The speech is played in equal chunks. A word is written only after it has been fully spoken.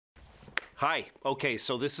Hi. Okay,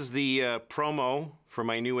 so this is the promo for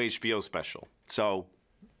my new HBO special. So,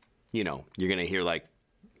 you know, you're gonna hear like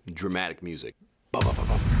dramatic music. Bum, bum, bum,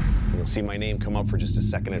 bum. You'll see my name come up for just a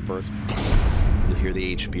second at first. You'll hear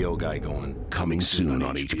the HBO guy going. Coming soon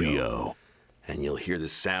on HBO. And you'll hear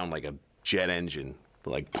this sound like a jet engine,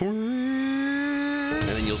 like. And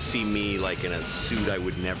then you'll see me like in a suit I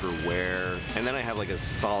would never wear. And then I have like a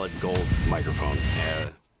solid gold microphone.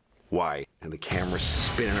 Why? And the camera's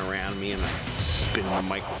spinning around me and I spin the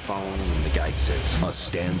microphone and the guy says, a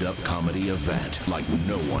stand-up comedy event like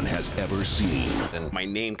no one has ever seen. And my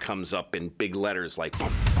name comes up in big letters like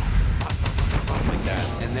boom, like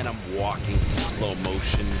that. And then I'm walking in slow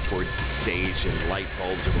motion towards the stage and light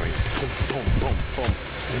bulbs are going boom, boom, boom, boom.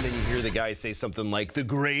 And then you hear the guy say something like, the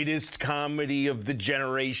greatest comedy of the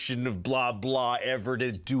generation of blah, blah, ever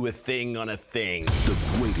to do a thing on a thing. The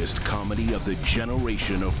greatest comedy of the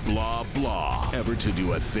generation of blah, blah, ever to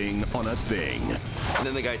do a thing on a thing. And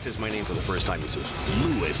then the guy says my name for the first time. He says,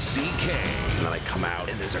 Louis C.K. And then I come out,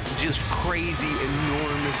 and there's a just crazy,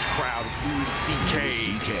 enormous crowd. Louis C.K. Louis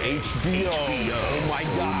C.K. HBO. Oh my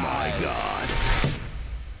God. Oh my God.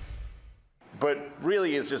 But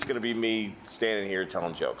really, it's just going to be me standing here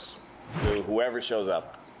telling jokes to whoever shows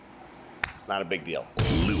up. It's not a big deal.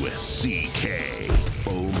 Louis C.K.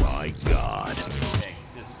 Oh my God.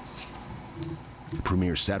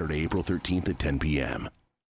 Premiere Saturday, April 13th at 10 p.m.